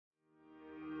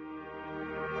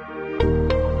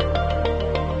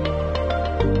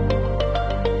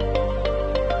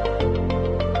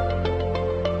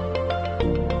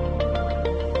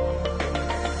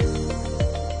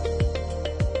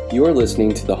You're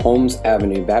listening to the Holmes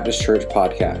Avenue Baptist Church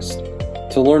podcast.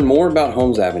 To learn more about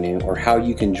Holmes Avenue or how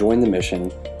you can join the mission,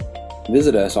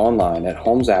 visit us online at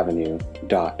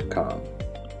holmesavenue.com.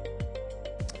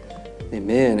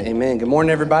 Amen. Amen. Good morning,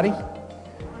 everybody.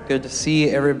 Good to see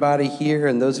everybody here.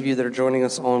 And those of you that are joining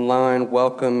us online,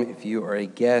 welcome. If you are a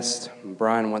guest, I'm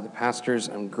Bryan, one of the pastors.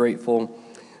 I'm grateful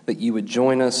that you would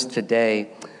join us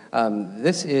today.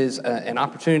 This is an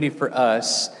opportunity for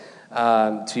us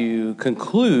to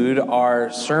conclude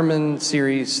our sermon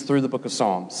series through the book of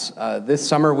Psalms. This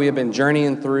summer, we have been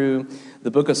journeying through the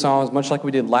book of Psalms, much like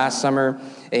we did last summer,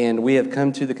 and we have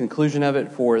come to the conclusion of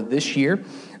it for this year.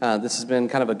 This has been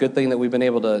kind of a good thing that we've been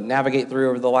able to navigate through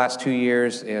over the last 2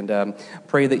 years, and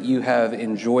pray that you have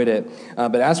enjoyed it.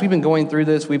 But as we've been going through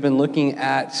this, we've been looking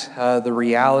at the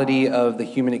reality of the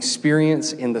human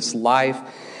experience in this life.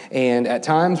 And at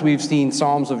times we've seen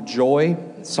psalms of joy,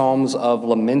 psalms of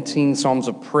lamenting, psalms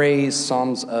of praise,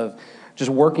 psalms of just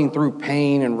working through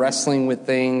pain and wrestling with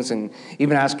things and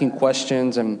even asking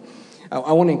questions. And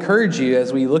I want to encourage you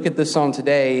as we look at this psalm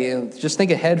today, and just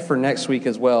think ahead for next week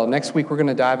as well. Next week we're going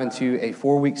to dive into a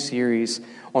 4-week series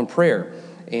on prayer.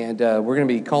 And we're going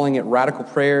to be calling it Radical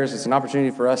Prayers. It's an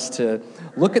opportunity for us to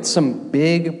look at some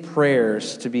big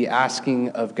prayers to be asking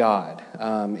of God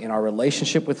in our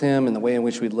relationship with Him, in the way in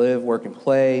which we live, work, and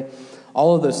play,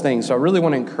 all of those things. So I really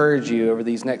want to encourage you over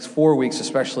these next 4 weeks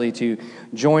especially to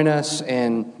join us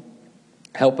and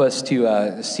help us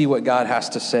to see what God has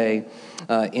to say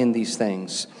in these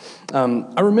things.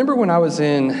 I remember when I was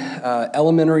in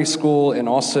elementary school and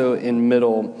also in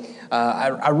middle,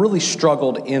 I really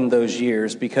struggled in those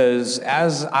years because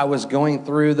as I was going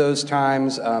through those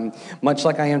times, much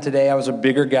like I am today, I was a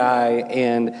bigger guy,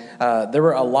 and there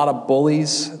were a lot of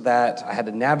bullies that I had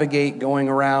to navigate going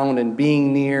around and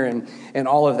being near and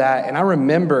all of that. And I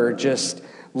remember just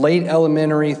late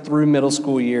elementary through middle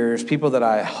school years, people that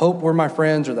I hoped were my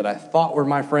friends or that I thought were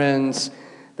my friends,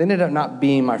 they ended up not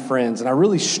being my friends. And I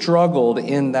really struggled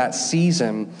in that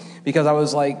season because I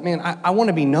was like, man, I want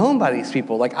to be known by these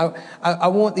people. Like, I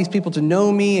want these people to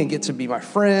know me and get to be my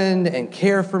friend and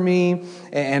care for me,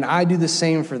 and I do the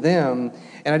same for them.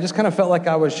 And I just kind of felt like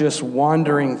I was just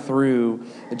wandering through,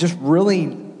 just really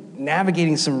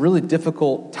navigating some really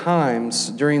difficult times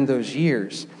during those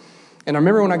years. And I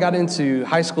remember when I got into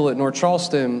high school at North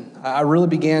Charleston, I really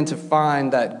began to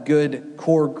find that good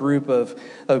core group of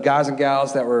guys and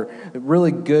gals that were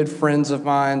really good friends of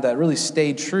mine that really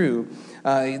stayed true.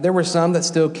 There were some that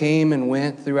still came and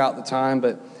went throughout the time,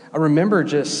 but I remember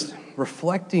just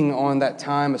reflecting on that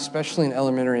time, especially in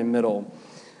elementary and middle,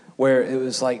 where it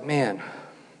was like, man,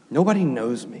 nobody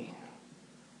knows me.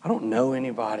 I don't know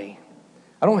anybody.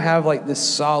 I don't have like this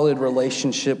solid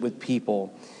relationship with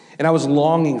people. And I was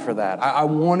longing for that. I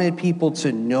wanted people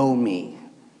to know me,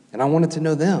 and I wanted to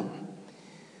know them.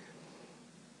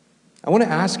 I want to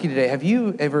ask you today, have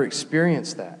you ever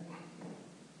experienced that?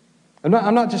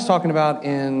 I'm not just talking about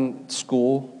in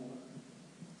school.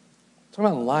 I'm talking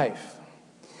about in life.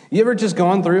 You ever just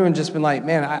gone through and just been like,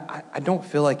 man, I don't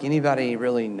feel like anybody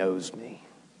really knows me.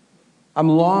 I'm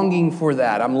longing for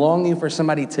that. I'm longing for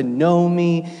somebody to know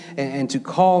me and to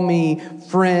call me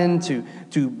friend,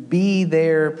 to be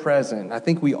there present. I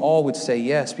think we all would say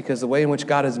yes, because the way in which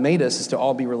God has made us is to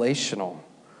all be relational.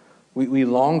 We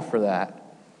long for that.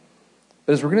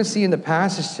 But as we're going to see in the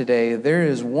passage today, there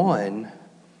is one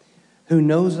who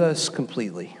knows us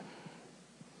completely,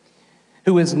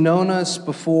 who has known us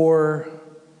before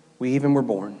we even were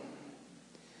born,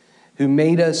 who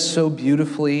made us so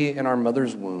beautifully in our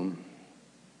mother's womb,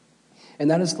 and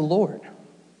that is the Lord.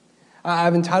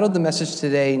 I've entitled the message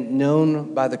today,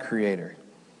 Known by the Creator.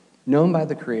 Known by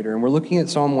the Creator. And we're looking at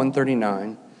Psalm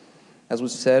 139, as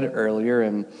was said earlier.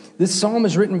 And this psalm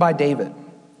is written by David.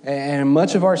 And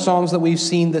much of our psalms that we've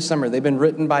seen this summer, they've been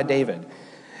written by David.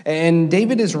 And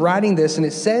David is writing this, and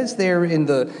it says there in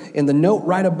the note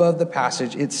right above the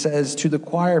passage, it says, to the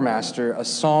choir master, a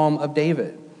psalm of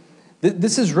David.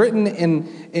 This is written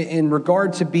in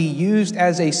regard to be used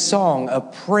as a song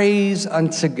of praise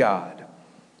unto God.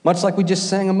 Much like we just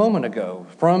sang a moment ago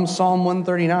from Psalm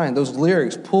 139. Those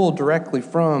lyrics pulled directly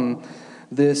from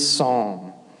this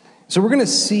psalm. So we're going to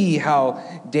see how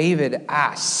David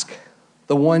asked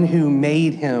the one who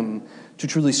made him to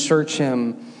truly search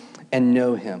him and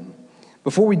know him.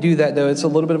 Before we do that, though, it's a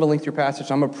little bit of a lengthier passage.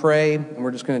 So I'm going to pray, and we're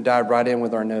just going to dive right in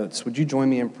with our notes. Would you join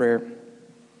me in prayer?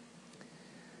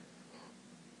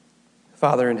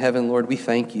 Father in heaven, Lord, we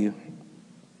thank you,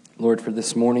 Lord, for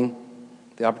this morning,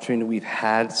 the opportunity we've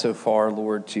had so far,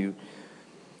 Lord, to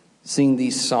sing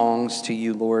these songs to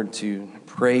you, Lord, to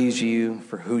praise you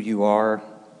for who you are,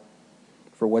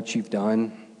 for what you've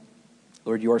done.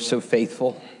 Lord, you are so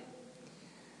faithful.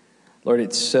 Lord,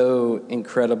 it's so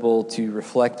incredible to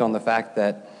reflect on the fact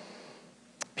that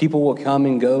people will come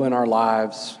and go in our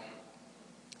lives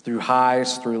through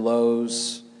highs, through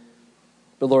lows.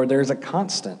 But Lord, there's a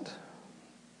constant.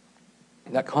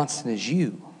 And that constant is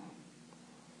you.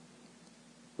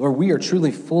 Lord, we are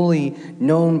truly fully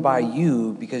known by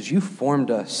you because you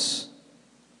formed us.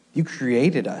 You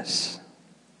created us.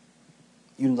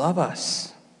 You love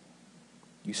us.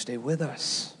 You stay with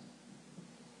us.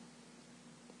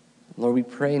 Lord, we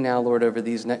pray now, Lord, over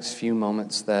these next few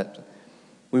moments that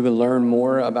we would learn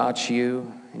more about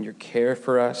you and your care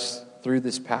for us through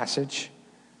this passage.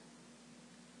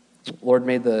 Lord,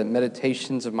 may the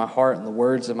meditations of my heart and the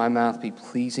words of my mouth be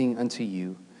pleasing unto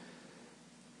you.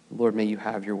 Lord, may you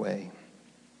have your way.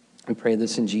 We pray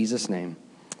this in Jesus' name.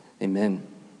 Amen.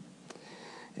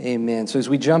 Amen. So as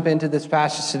we jump into this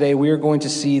passage today, we are going to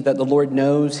see that the Lord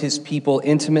knows his people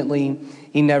intimately.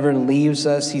 He never leaves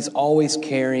us. He's always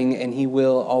caring, and he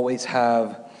will always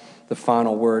have the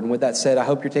final word. And with that said, I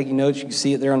hope you're taking notes. You can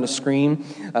see it there on the screen.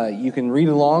 You can read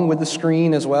along with the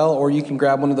screen as well, or you can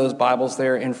grab one of those Bibles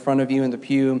there in front of you in the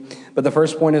pew. But the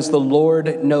first point is the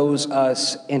Lord knows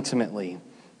us intimately.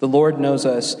 The Lord knows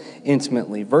us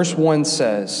intimately. Verse 1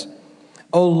 says,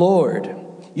 "O Lord,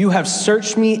 you have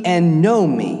searched me and know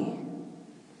me."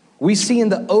 We see in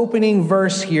the opening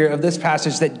verse here of this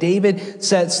passage that David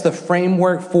sets the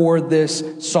framework for this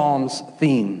Psalm's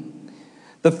theme.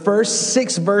 The first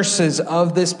 6 verses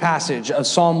of this passage of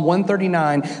Psalm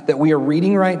 139 that we are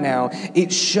reading right now,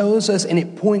 it shows us and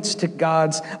it points to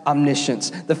God's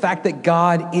omniscience, the fact that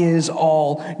God is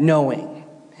all-knowing.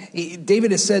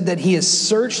 David has said that he has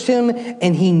searched him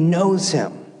and he knows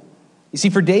him. You see,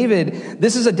 for David,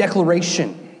 this is a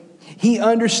declaration. He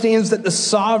understands that the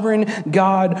sovereign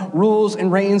God rules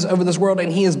and reigns over this world,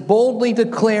 and he is boldly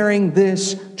declaring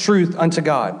this truth unto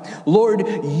God. Lord,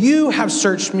 you have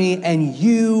searched me and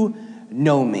you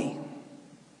know me.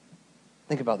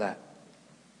 Think about that.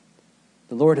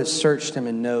 The Lord has searched him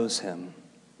and knows him.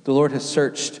 The Lord has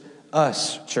searched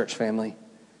us, church family,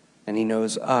 and he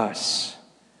knows us.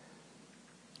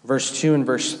 Verse 2 and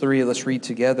verse 3, let's read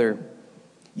together.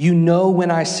 You know when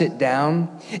I sit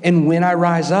down and when I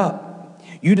rise up.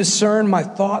 You discern my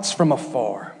thoughts from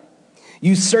afar.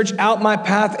 You search out my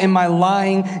path and my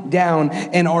lying down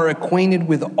and are acquainted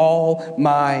with all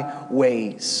my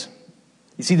ways.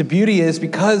 You see, the beauty is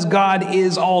because God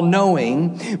is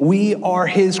all-knowing, we are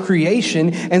his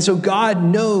creation, and so God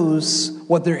knows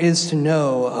what there is to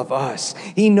know of us.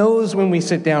 He knows when we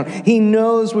sit down. He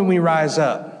knows when we rise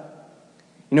up.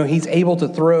 You know, he's able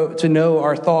to know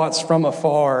our thoughts from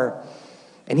afar,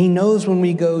 and he knows when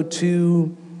we go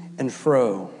to and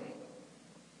fro.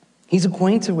 He's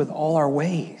acquainted with all our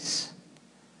ways.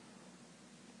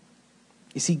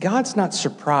 You see, God's not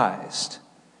surprised.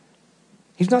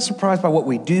 He's not surprised by what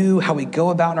we do, how we go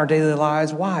about in our daily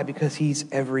lives. Why? Because he's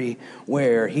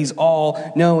everywhere. He's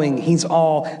all-knowing. He's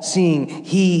all-seeing.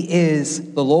 He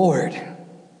is the Lord.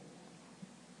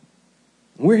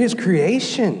 We're his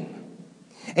creation.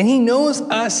 And he knows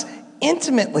us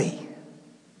intimately.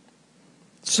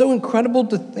 So incredible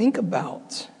to think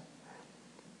about.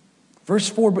 Verse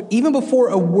 4, but even before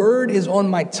a word is on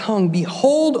my tongue,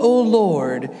 behold, O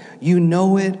Lord, you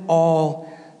know it all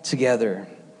together.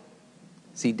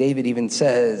 See, David even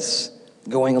says,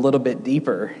 going a little bit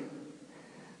deeper,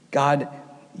 God,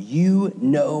 you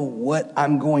know what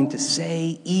I'm going to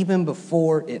say even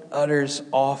before it utters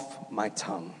off my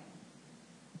tongue.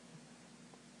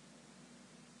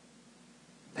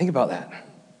 Think about that.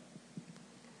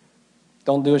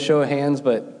 Don't do a show of hands,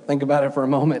 but think about it for a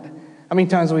moment. How many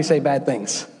times do we say bad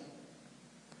things?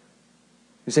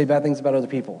 We say bad things about other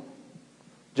people.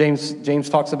 James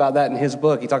talks about that in his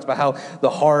book. He talks about how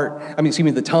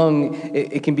the tongue,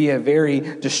 it can be a very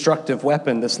destructive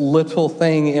weapon. This little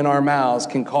thing in our mouths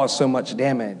can cause so much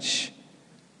damage.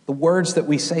 The words that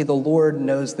we say, the Lord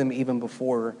knows them even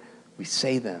before we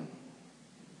say them.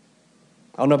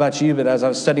 I don't know about you, but as I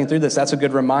was studying through this, that's a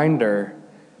good reminder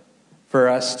for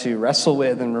us to wrestle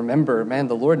with and remember, man,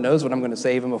 the Lord knows what I'm going to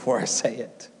say even before I say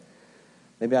it.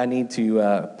 Maybe I need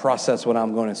to process what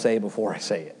I'm going to say before I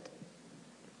say it.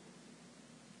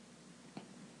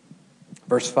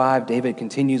 Verse 5, David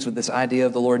continues with this idea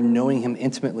of the Lord knowing him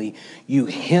intimately. You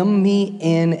hem me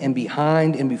in and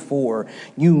behind and before.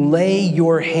 You lay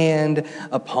your hand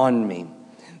upon me.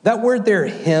 That word there,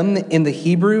 hem, in the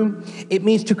Hebrew, it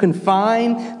means to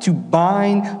confine, to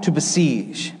bind, to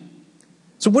besiege.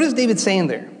 So what is David saying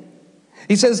there?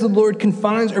 He says the Lord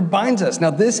confines or binds us.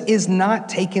 Now, this is not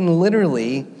taken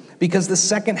literally because the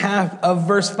second half of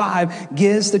verse 5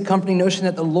 gives the comforting notion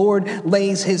that the Lord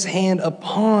lays his hand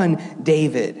upon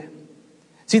David.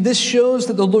 See, this shows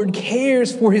that the Lord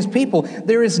cares for his people.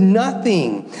 There is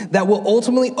nothing that will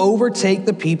ultimately overtake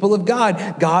the people of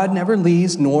God. God never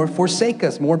leaves nor forsakes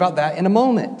us. More about that in a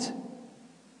moment.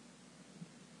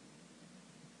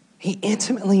 He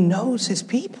intimately knows his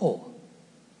people.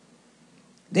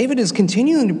 David is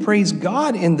continuing to praise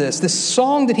God in this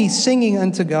song that he's singing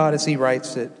unto God as he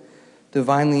writes it,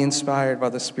 divinely inspired by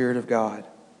the Spirit of God.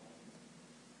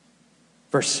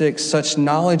 Verse 6, such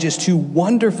knowledge is too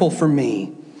wonderful for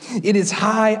me. It is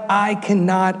high, I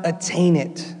cannot attain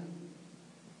it.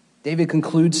 David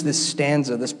concludes this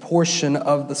stanza, this portion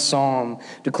of the psalm,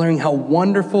 declaring how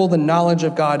wonderful the knowledge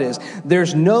of God is.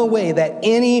 There's no way that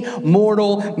any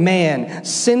mortal man,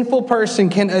 sinful person,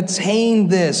 can attain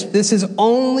this. This is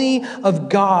only of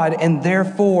God and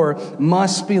therefore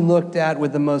must be looked at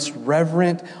with the most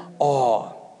reverent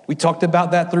awe. We talked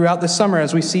about that throughout the summer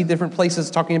as we see different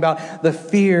places talking about the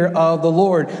fear of the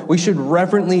Lord. We should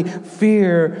reverently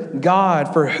fear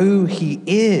God for who he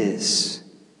is.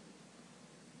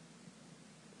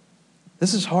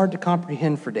 This is hard to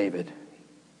comprehend for David.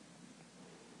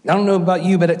 I don't know about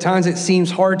you, but at times it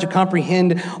seems hard to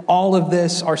comprehend all of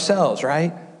this ourselves,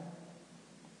 right?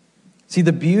 See,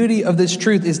 the beauty of this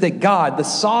truth is that God, the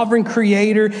sovereign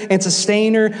creator and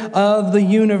sustainer of the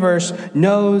universe,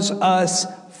 knows us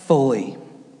fully,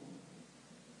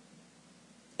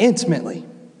 intimately.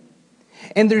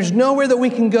 And there's nowhere that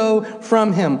we can go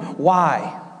from him.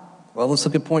 Why? Well, let's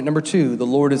look at point number 2. The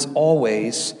Lord is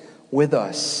always with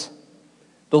us.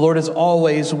 The Lord is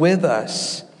always with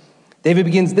us. David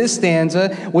begins this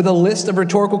stanza with a list of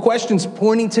rhetorical questions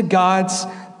pointing to God's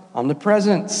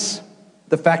omnipresence.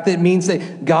 The fact that it means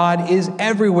that God is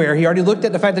everywhere. He already looked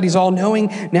at the fact that he's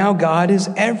all-knowing. Now God is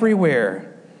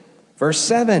everywhere. Verse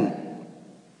 7.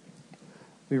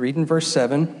 We read in verse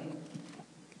 7,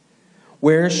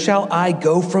 where shall I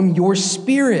go from your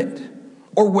spirit?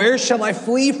 Or where shall I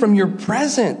flee from your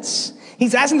presence?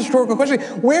 He's asking this rhetorical question.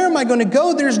 Where am I going to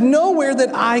go? There's nowhere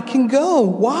that I can go.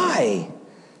 Why?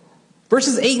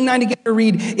 Verses 8 and 9 together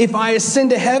read, if I ascend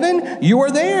to heaven, you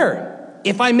are there.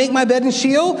 If I make my bed in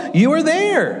Sheol, you are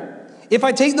there. If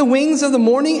I take the wings of the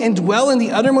morning and dwell in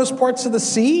the uttermost parts of the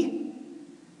sea.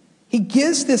 He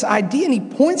gives this idea and he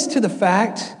points to the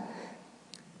fact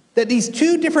that these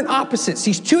two different opposites,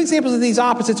 these two examples of these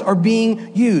opposites are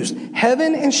being used.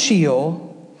 Heaven and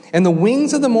Sheol, and the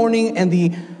wings of the morning and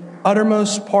the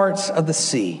uttermost parts of the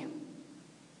sea.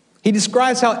 He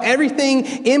describes how everything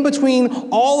in between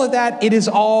all of that, it is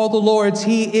all the Lord's.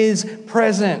 He is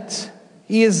present.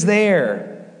 He is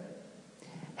there.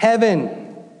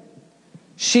 Heaven,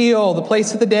 Sheol, the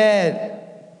place of the dead.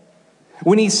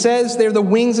 When he says they're the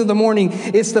wings of the morning,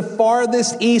 it's the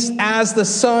farthest east as the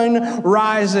sun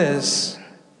rises.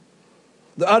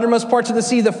 The uttermost parts of the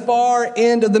sea, the far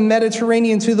end of the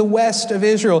Mediterranean to the west of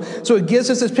Israel. So it gives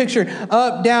us this picture,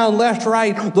 up, down, left,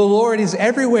 right. The Lord is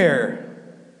everywhere.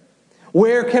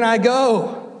 Where can I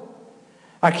go?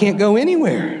 I can't go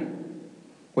anywhere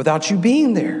without you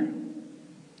being there.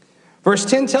 Verse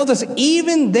 10 tells us,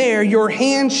 even there your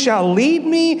hand shall lead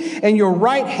me and your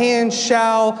right hand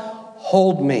shall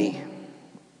hold me.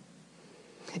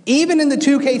 Even in the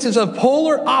two cases of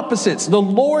polar opposites, the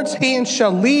Lord's hand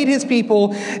shall lead his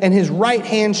people and his right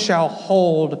hand shall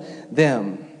hold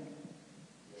them.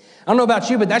 I don't know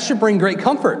about you, but that should bring great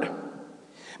comfort.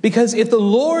 Because if the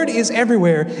Lord is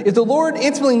everywhere, if the Lord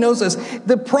intimately knows us,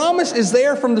 the promise is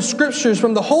there from the scriptures,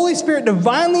 from the Holy Spirit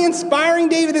divinely inspiring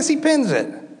David as he pens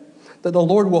it, that the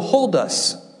Lord will hold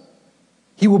us.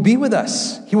 He will be with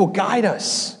us. He will guide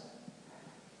us.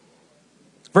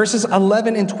 Verses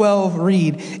 11 and 12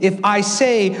 read, if I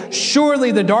say,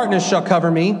 surely the darkness shall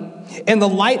cover me, and the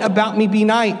light about me be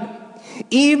night.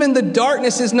 Even the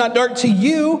darkness is not dark to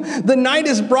you. The night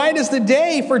is bright as the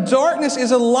day, for darkness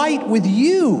is a light with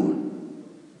you.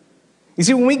 You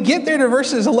see, when we get there to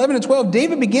verses 11 and 12,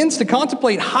 David begins to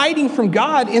contemplate hiding from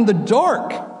God in the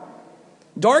dark.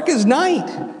 Dark as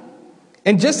night.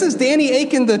 And just as Danny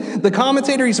Aiken, the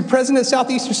commentator, he's the president of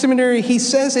Southeastern Seminary, he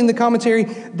says in the commentary,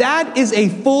 that is a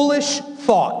foolish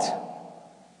thought.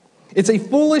 It's a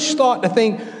foolish thought to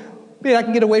think, man, I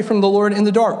can get away from the Lord in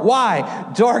the dark.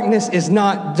 Why? Darkness is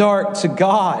not dark to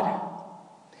God.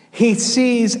 He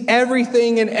sees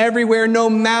everything and everywhere, no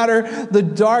matter the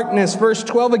darkness. Verse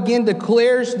 12 again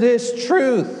declares this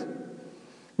truth.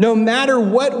 No matter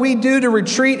what we do to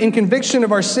retreat in conviction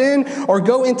of our sin or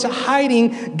go into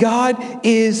hiding, God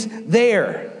is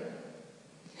there.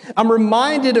 I'm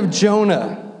reminded of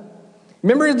Jonah.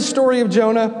 Remember the story of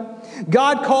Jonah?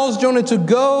 God calls Jonah to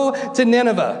go to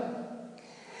Nineveh.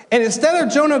 And instead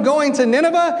of Jonah going to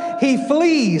Nineveh, he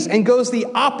flees and goes the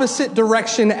opposite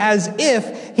direction as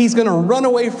if he's going to run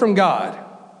away from God.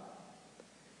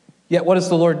 Yet what does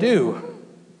the Lord do?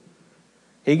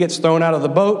 He gets thrown out of the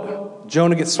boat.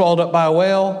 Jonah gets swallowed up by a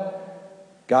whale.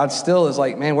 God still is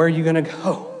like, man, where are you going to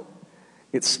go?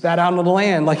 Gets spat out into the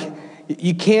land. Like,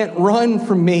 you can't run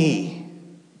from me.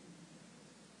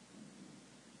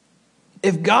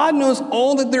 If God knows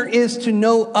all that there is to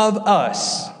know of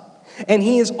us, and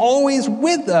he is always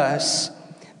with us,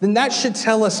 then that should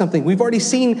tell us something. We've already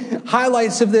seen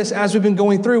highlights of this as we've been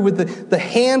going through with the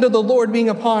hand of the Lord being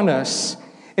upon us.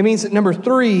 It means that number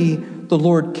 3, the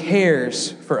Lord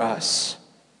cares for us.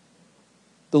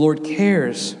 The Lord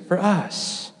cares for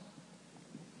us.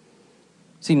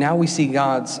 See, now we see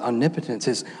God's omnipotence,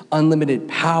 his unlimited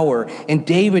power. And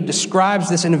David describes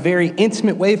this in a very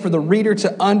intimate way for the reader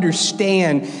to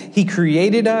understand. He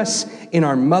created us in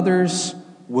our mother's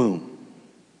womb.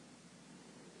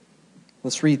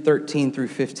 Let's read 13 through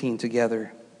 15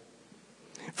 together.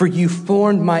 For you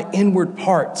formed my inward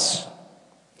parts.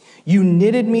 You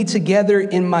knitted me together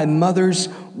in my mother's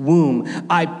womb.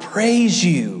 I praise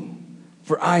you,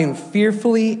 for I am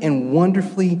fearfully and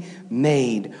wonderfully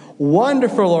made.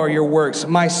 Wonderful are your works.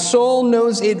 My soul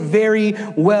knows it very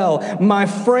well. My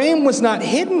frame was not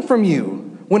hidden from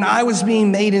you when I was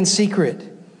being made in secret,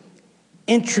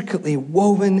 intricately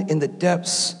woven in the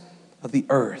depths of the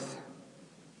earth.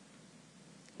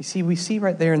 You see, we see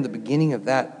right there in the beginning of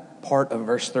that part of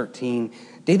verse 13,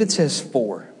 David says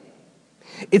for.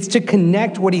 It's to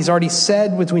connect what he's already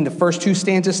said between the first 2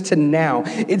 stanzas to now.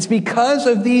 It's because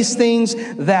of these things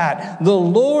that the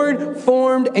Lord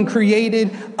formed and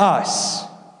created us.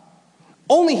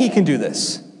 Only he can do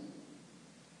this.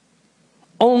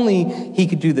 Only he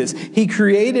could do this. He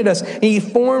created us. And he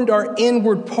formed our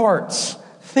inward parts.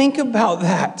 Think about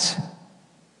that.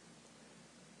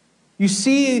 You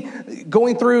see,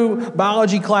 going through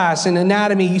biology class and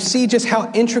anatomy, you see just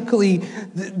how intricately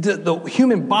the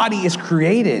human body is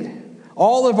created.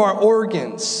 All of our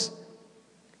organs,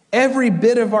 every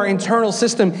bit of our internal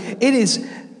system, it is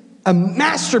a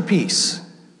masterpiece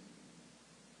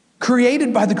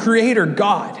created by the Creator,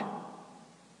 God.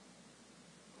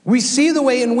 We see the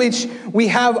way in which we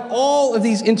have all of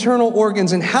these internal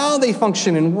organs and how they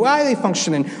function and why they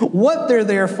function and what they're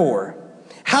there for.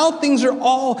 How things are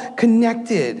all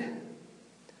connected.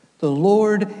 The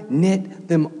Lord knit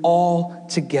them all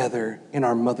together in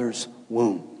our mother's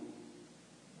womb.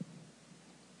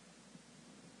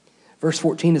 Verse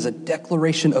 14 is a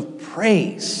declaration of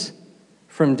praise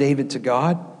from David to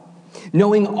God.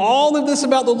 Knowing all of this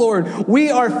about the Lord, we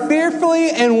are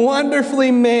fearfully and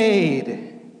wonderfully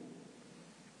made.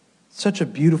 Such a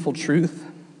beautiful truth.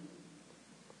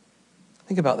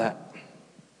 Think about that.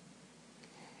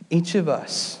 Each of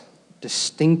us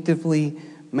distinctively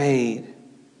made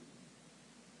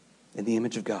in the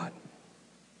image of God.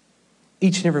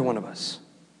 Each and every one of us.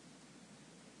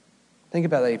 Think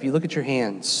about that. If you look at your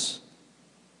hands,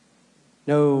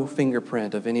 no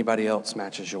fingerprint of anybody else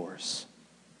matches yours.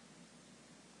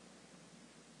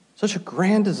 Such a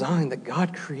grand design that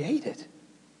God created.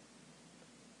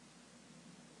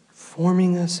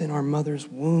 Forming us in our mother's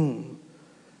womb.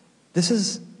 This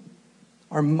is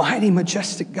our mighty,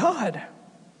 majestic God.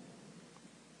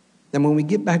 Then when we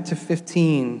get back to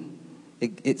 15,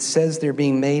 it says they're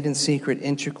being made in secret,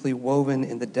 intricately woven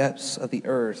in the depths of the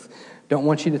earth. Don't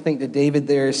want you to think that David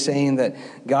there is saying that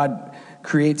God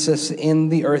creates us in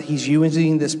the earth. He's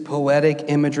using this poetic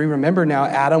imagery. Remember now,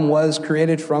 Adam was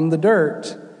created from the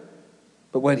dirt.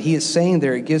 But what he is saying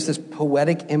there, it gives this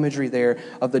poetic imagery there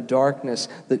of the darkness,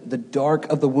 the dark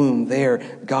of the womb there,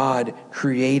 God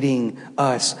creating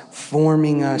us,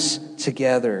 forming us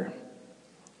together.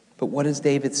 But what does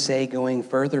David say going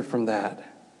further from that?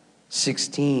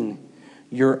 16,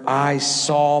 your eyes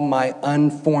saw my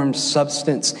unformed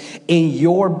substance. In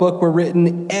your book were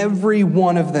written, every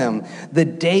one of them, the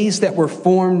days that were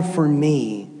formed for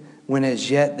me, when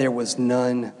as yet there was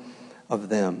none of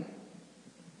them.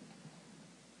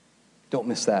 Don't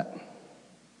miss that.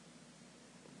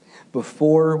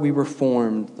 Before we were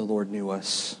formed, the Lord knew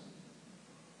us.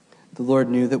 The Lord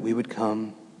knew that we would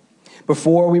come.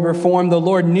 Before we were formed, the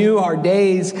Lord knew our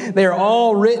days. They're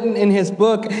all written in his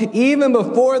book. Even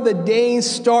before the days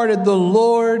started, the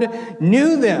Lord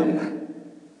knew them.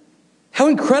 How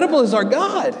incredible is our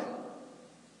God?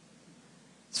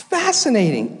 It's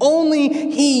fascinating. Only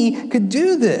he could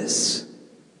do this.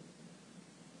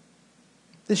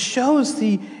 This shows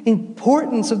the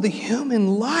importance of the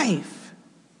human life.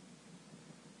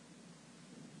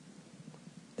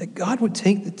 That God would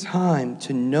take the time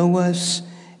to know us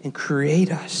and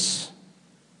create us.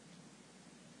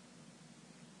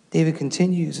 David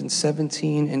continues in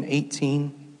 17 and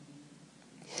 18.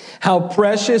 How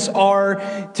precious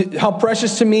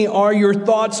to me are your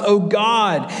thoughts, O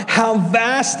God. How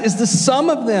vast is the sum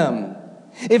of them.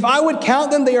 If I would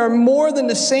count them, they are more than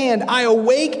the sand. I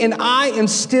awake and I am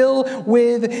still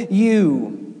with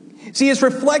you. See, it's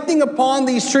reflecting upon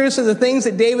these truths of the things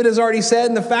that David has already said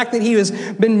and the fact that he has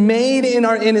been made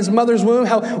in his mother's womb,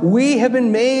 how we have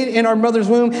been made in our mother's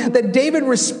womb, that David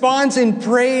responds in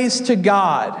praise to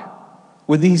God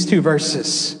with these two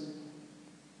verses.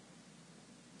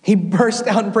 He burst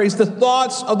out in praise. The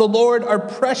thoughts of the Lord are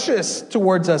precious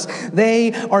towards us.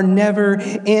 They are never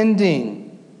ending.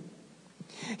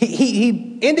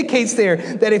 He indicates there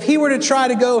that if he were to try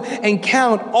to go and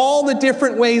count all the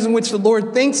different ways in which the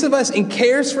Lord thinks of us and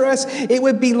cares for us, it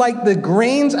would be like the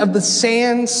grains of the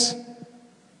sands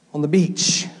on the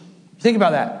beach. Think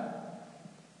about that.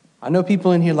 I know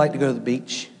people in here like to go to the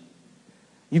beach.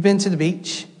 You've been to the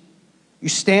beach? You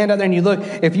stand out there and you look.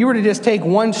 If you were to just take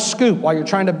one scoop while you're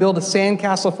trying to build a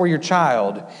sandcastle for your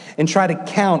child and try to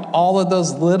count all of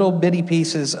those little bitty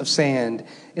pieces of sand,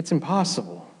 it's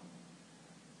impossible.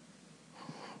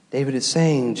 David is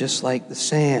saying, just like the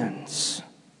sands,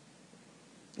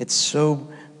 it's so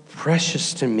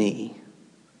precious to me.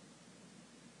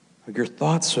 Your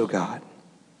thoughts, O God,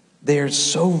 they are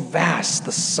so vast,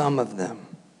 the sum of them.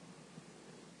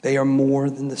 They are more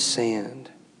than the sand.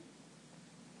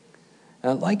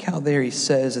 And I like how there he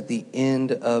says at the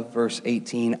end of verse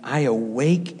 18, I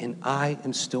awake and I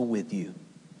am still with you.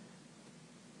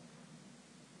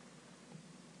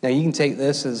 Now you can take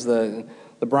this as the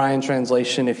Bryan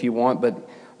translation if you want, but I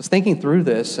was thinking through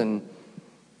this, and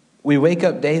we wake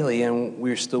up daily and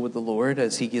we're still with the Lord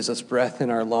as he gives us breath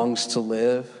in our lungs to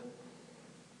live.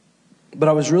 But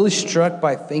I was really struck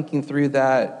by thinking through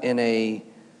that in a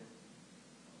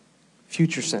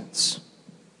future sense.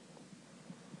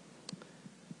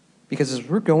 Because as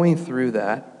we're going through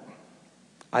that,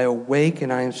 I awake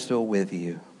and I am still with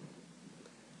you.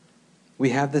 We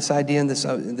have this idea and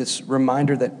this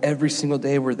reminder that every single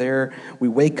day we're there. We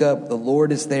wake up, the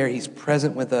Lord is there, he's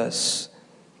present with us.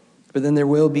 But then there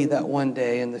will be that one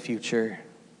day in the future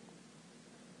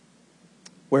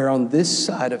where on this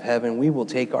side of heaven we will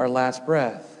take our last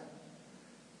breath.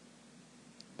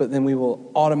 But then we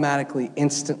will automatically,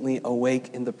 instantly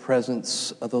awake in the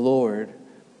presence of the Lord.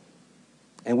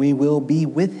 And we will be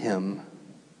with him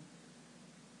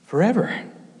forever.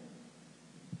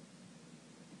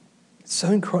 It's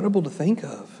so incredible to think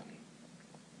of.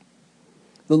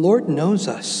 The Lord knows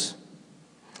us.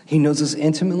 He knows us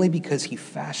intimately because he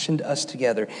fashioned us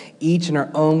together, each in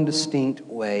our own distinct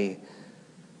way.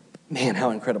 Man,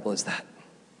 how incredible is that?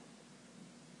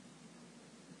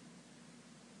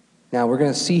 Now, we're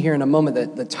going to see here in a moment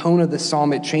that the tone of this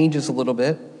psalm, it changes a little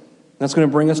bit. That's going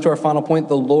to bring us to our final point.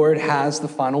 The Lord has the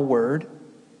final word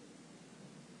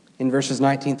in verses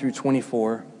 19 through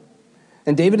 24.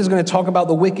 And David is going to talk about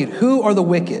the wicked. Who are the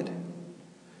wicked?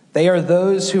 They are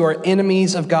those who are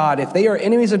enemies of God. If they are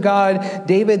enemies of God,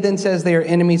 David then says they are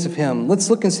enemies of him.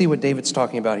 Let's look and see what David's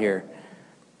talking about here.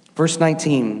 Verse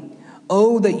 19.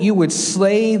 Oh, that you would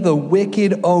slay the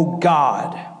wicked, O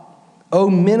God.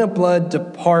 O men of blood,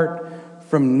 depart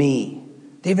from me.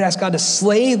 David asked God to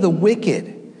slay the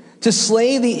wicked, to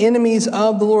slay the enemies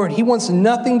of the Lord. He wants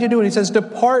nothing to do with it. He says,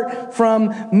 depart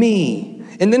from me.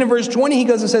 And then in verse 20, he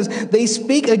goes and says, they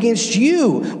speak against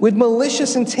you with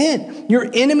malicious intent. Your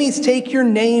enemies take your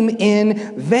name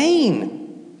in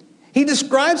vain. He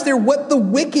describes there what the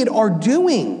wicked are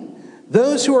doing.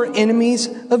 Those who are enemies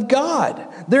of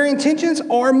God. Their intentions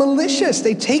are malicious.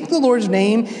 They take the Lord's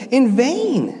name in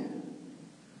vain.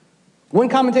 One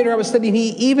commentator I was studying, he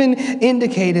even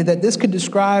indicated that this could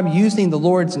describe using the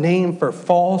Lord's name for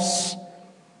false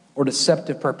or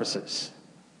deceptive purposes.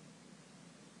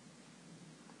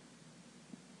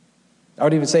 I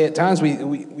would even say at times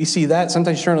we see that.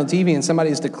 Sometimes you turn on TV and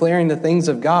somebody is declaring the things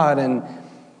of God and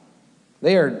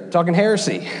they are talking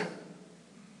heresy.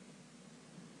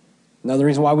 Another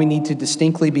reason why we need to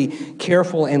distinctly be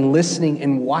careful and listening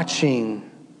and watching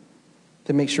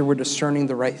to make sure we're discerning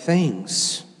the right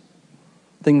things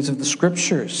of the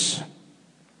scriptures.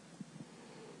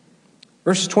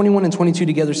 Verses 21 and 22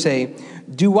 together say,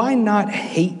 do I not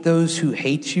hate those who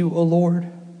hate you, O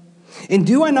Lord? And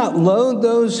do I not loathe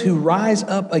those who rise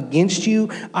up against you?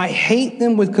 I hate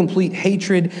them with complete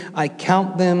hatred. I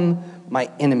count them my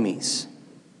enemies.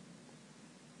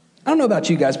 I don't know about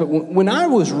you guys, but when I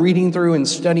was reading through and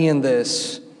studying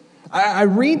this, I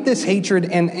read this hatred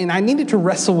and I needed to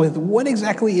wrestle with what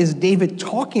exactly is David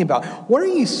talking about? What are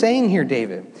you saying here,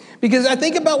 David? Because I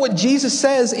think about what Jesus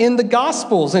says in the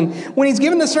Gospels. And when he's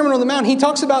given the Sermon on the Mount, he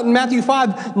talks about in Matthew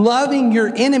 5, loving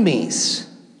your enemies.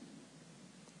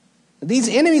 These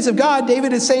enemies of God,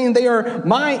 David is saying they are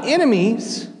my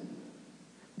enemies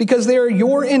because they are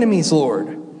your enemies, Lord.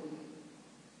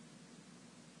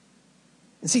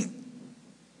 And see,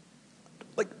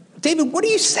 like, David, what are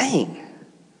you saying?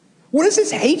 What is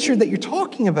this hatred that you're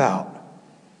talking about?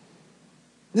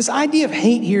 This idea of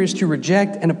hate here is to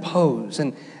reject and oppose.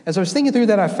 And as I was thinking through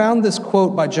that, I found this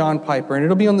quote by John Piper, and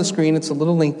it'll be on the screen. It's a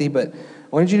little lengthy, but I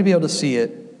wanted you to be able to see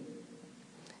it.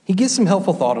 He gives some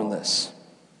helpful thought on this.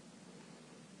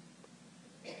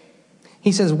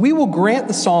 He says, we will grant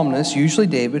the psalmist, usually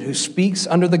David, who speaks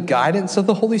under the guidance of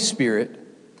the Holy Spirit,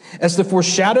 as the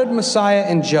foreshadowed Messiah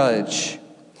and judge,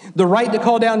 the right to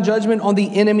call down judgment on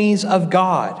the enemies of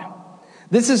God.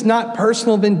 This is not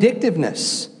personal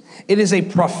vindictiveness. It is a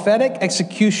prophetic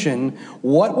execution.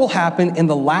 What will happen in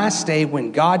the last day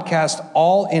when God casts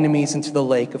all enemies into the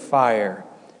lake of fire?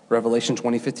 Revelation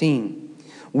 20:15.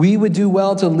 We would do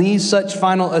well to leave such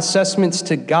final assessments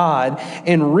to God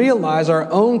and realize our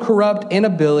own corrupt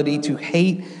inability to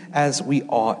hate as we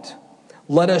ought.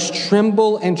 Let us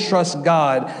tremble and trust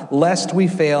God, lest we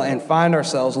fail and find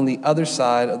ourselves on the other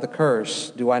side of the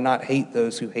curse. Do I not hate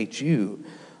those who hate you,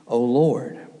 O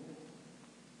Lord?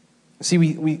 See,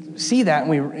 we see that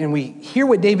and we hear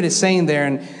what David is saying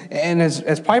there. And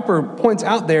as Piper points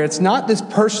out there, it's not this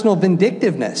personal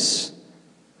vindictiveness.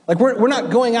 Like we're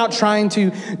not going out trying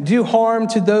to do harm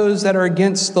to those that are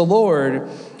against the Lord,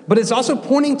 but it's also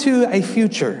pointing to a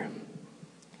future.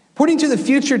 Pointing to the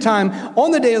future time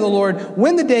on the day of the Lord,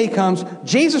 when the day comes,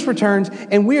 Jesus returns,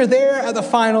 and we are there at the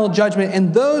final judgment.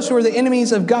 And those who are the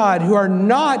enemies of God, who are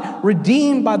not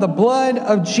redeemed by the blood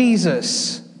of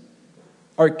Jesus,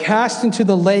 are cast into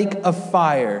the lake of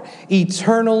fire,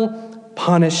 eternal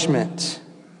punishment.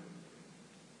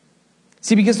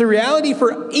 See, because the reality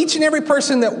for each and every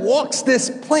person that walks this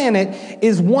planet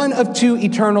is one of two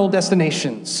eternal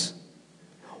destinations.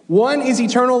 One is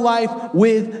eternal life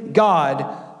with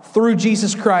God through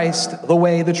Jesus Christ, the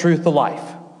way, the truth, the life,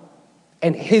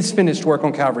 and his finished work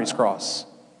on Calvary's cross.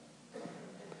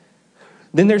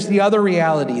 Then there's the other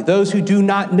reality, those who do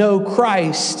not know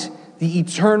Christ, the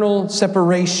eternal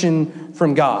separation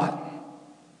from God,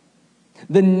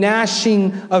 the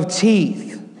gnashing of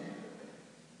teeth,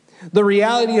 the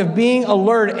reality of being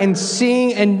alert and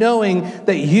seeing and knowing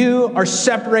that you are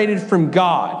separated from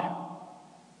God.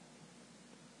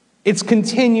 It's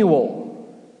continual.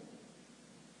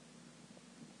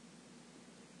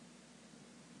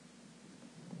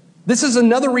 This is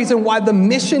another reason why the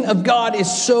mission of God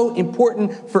is so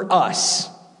important for us.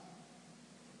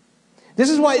 This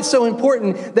is why it's so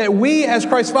important that we as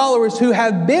Christ followers who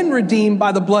have been redeemed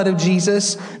by the blood of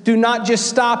Jesus do not just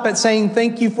stop at saying,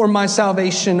 thank you for my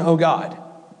salvation, O God.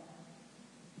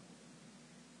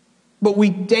 But we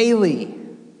daily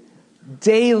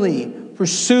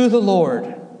pursue the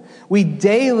Lord. We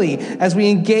daily, as we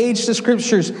engage the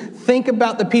scriptures, think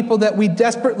about the people that we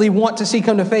desperately want to see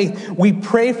come to faith. We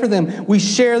pray for them. We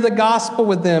share the gospel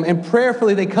with them. And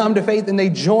prayerfully they come to faith and they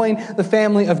join the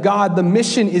family of God. The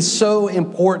mission is so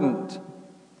important.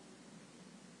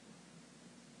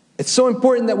 It's so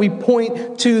important that we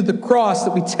point to the cross,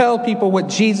 that we tell people what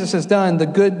Jesus has done, the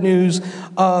good news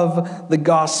of the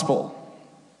gospel.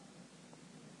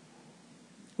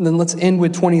 And then let's end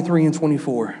with 23 and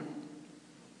 24.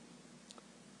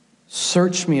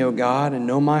 Search me, O God, and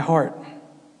know my heart.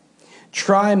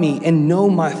 Try me and know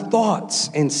my thoughts,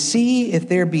 and see if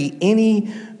there be any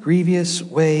grievous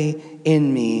way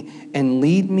in me, and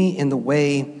lead me in the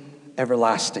way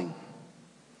everlasting.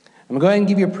 I'm going to go ahead and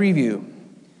give you a preview.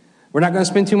 We're not going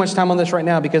to spend too much time on this right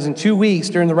now, because in 2 weeks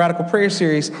during the Radical Prayer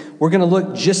Series, we're going to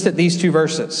look just at these two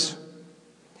verses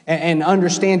and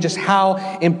understand just how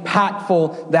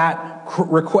impactful that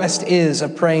request is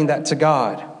of praying that to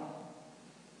God.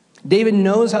 David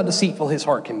knows how deceitful his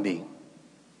heart can be.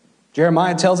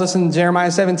 Jeremiah tells us in Jeremiah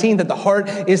 17 that the heart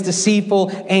is deceitful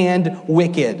and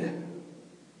wicked.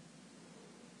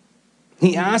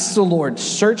 He asks the Lord,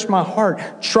 search my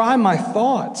heart, try my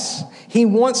thoughts. He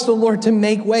wants the Lord to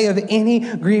make way of any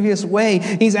grievous way.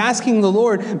 He's asking the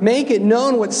Lord, make it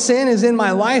known what sin is in my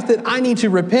life that I need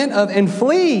to repent of and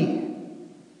flee.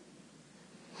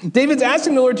 David's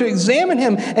asking the Lord to examine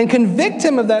him and convict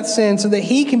him of that sin so that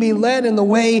he can be led in the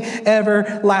way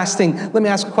everlasting. Let me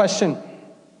ask a question.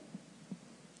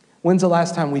 When's the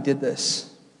last time we did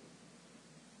this?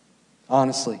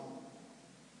 Honestly.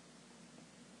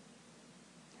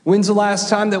 When's the last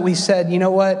time that we said, you know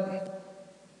what?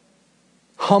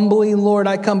 Humbly, Lord,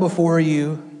 I come before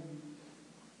you,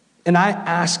 and I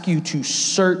ask you to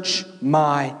search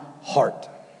my heart.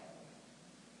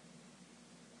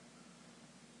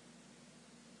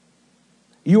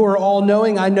 You are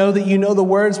all-knowing. I know that you know the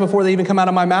words before they even come out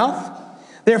of my mouth.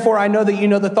 Therefore, I know that you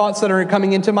know the thoughts that are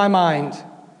coming into my mind.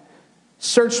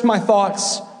 Search my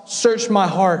thoughts, search my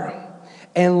heart.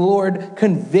 And Lord,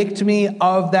 convict me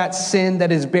of that sin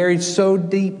that is buried so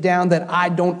deep down that I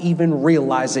don't even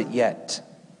realize it yet.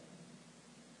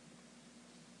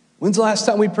 When's the last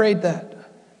time we prayed that?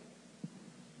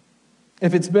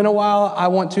 If it's been a while, I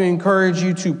want to encourage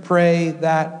you to pray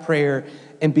that prayer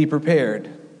and be prepared.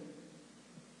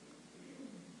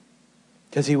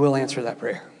 Because he will answer that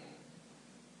prayer.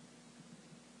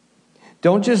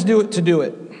 Don't just do it to do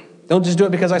it. Don't just do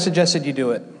it because I suggested you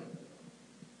do it.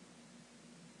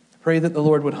 Pray that the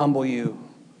Lord would humble you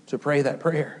to pray that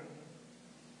prayer.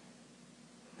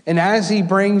 And as he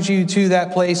brings you to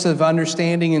that place of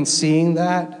understanding and seeing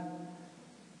that,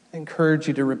 I encourage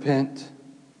you to repent,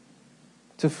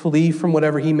 to flee from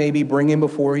whatever he may be bringing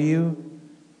before you,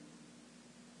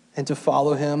 and to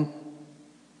follow him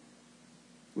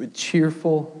with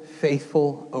cheerful,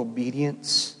 faithful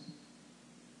obedience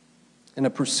and a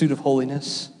pursuit of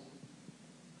holiness.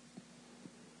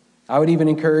 I would even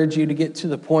encourage you to get to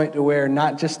the point to where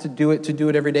not just to do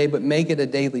it every day, but make it a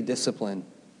daily discipline.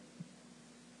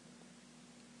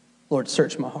 Lord,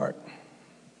 search my heart.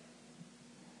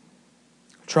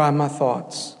 Try my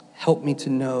thoughts. Help me to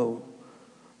know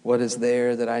what is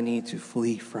there that I need to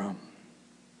flee from.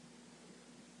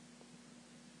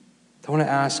 I want to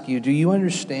ask you, do you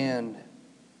understand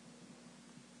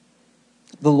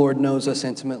the Lord knows us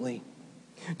intimately?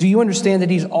 Do you understand that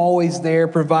he's always there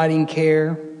providing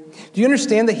care? Do you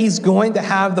understand that he's going to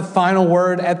have the final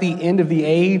word at the end of the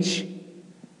age?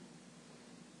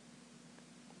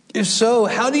 If so,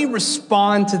 how do you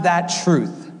respond to that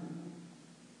truth?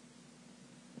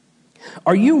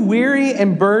 Are you weary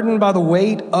and burdened by the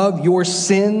weight of your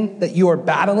sin that you are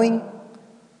battling?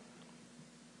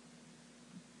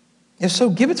 If so,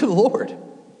 give it to the Lord.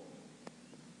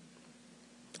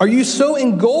 Are you so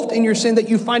engulfed in your sin that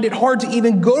you find it hard to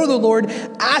even go to the Lord,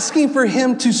 asking for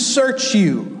him to search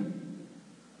you?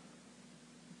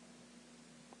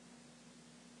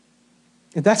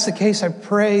 If that's the case, I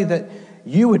pray that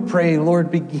you would pray,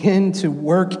 Lord, begin to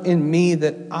work in me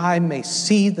that I may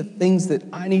see the things that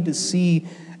I need to see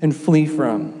and flee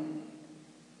from.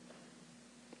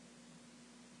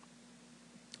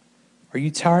 Are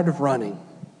you tired of running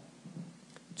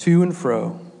to and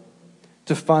fro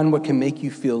to find what can make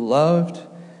you feel loved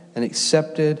and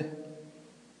accepted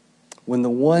when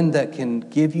the one that can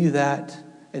give you that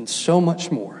and so much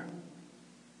more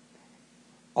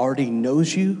already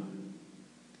knows you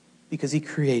because he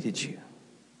created you?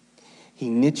 He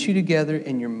knit you together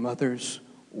in your mother's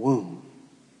womb.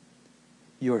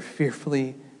 You are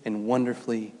fearfully and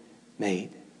wonderfully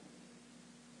made.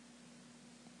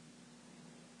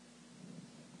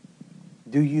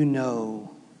 Do you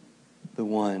know the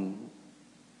one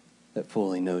that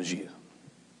fully knows you?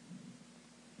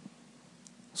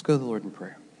 Let's go to the Lord in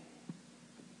prayer.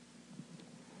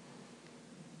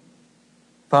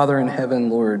 Father in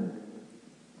heaven, Lord,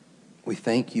 we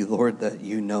thank you, Lord, that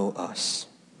you know us.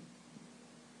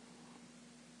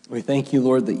 We thank you,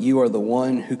 Lord, that you are the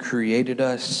one who created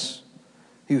us,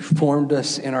 who formed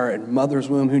us in our mother's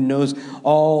womb, who knows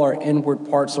all our inward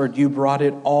parts. Lord, you brought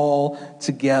it all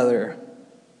together.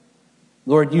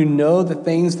 Lord, you know the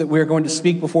things that we're going to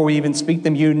speak before we even speak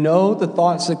them. You know the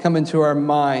thoughts that come into our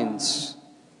minds.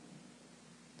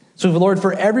 So, Lord,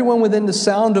 for everyone within the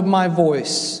sound of my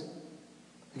voice,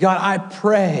 God, I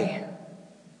pray,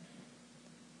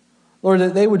 Lord,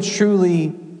 that they would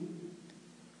truly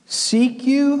seek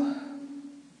you,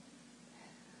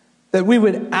 that we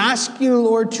would ask you,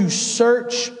 Lord, to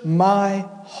search my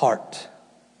heart.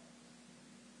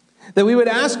 That we would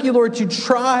ask you, Lord, to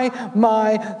try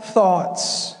my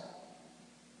thoughts.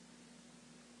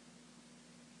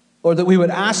 Lord, that we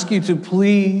would ask you to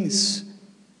please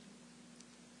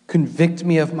convict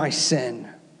me of my sin.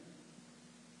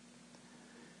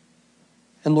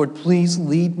 And Lord, please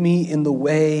lead me in the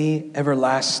way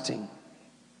everlasting.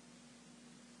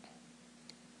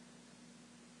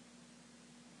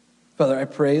 Father, I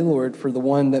pray, Lord, for the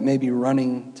one that may be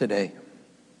running today.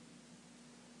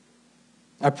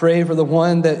 I pray for the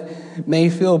one that may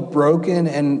feel broken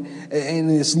and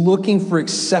is looking for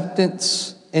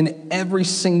acceptance in every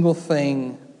single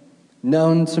thing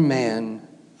known to man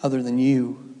other than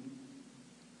you.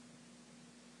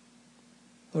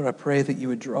 Lord, I pray that you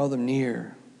would draw them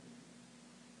near,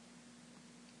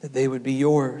 that they would be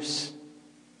yours.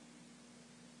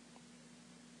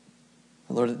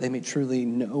 Lord, that they may truly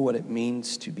know what it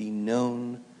means to be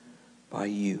known by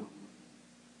you.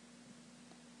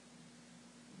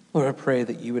 Lord, I pray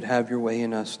that you would have your way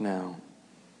in us now.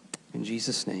 In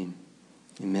Jesus' name,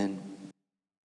 amen.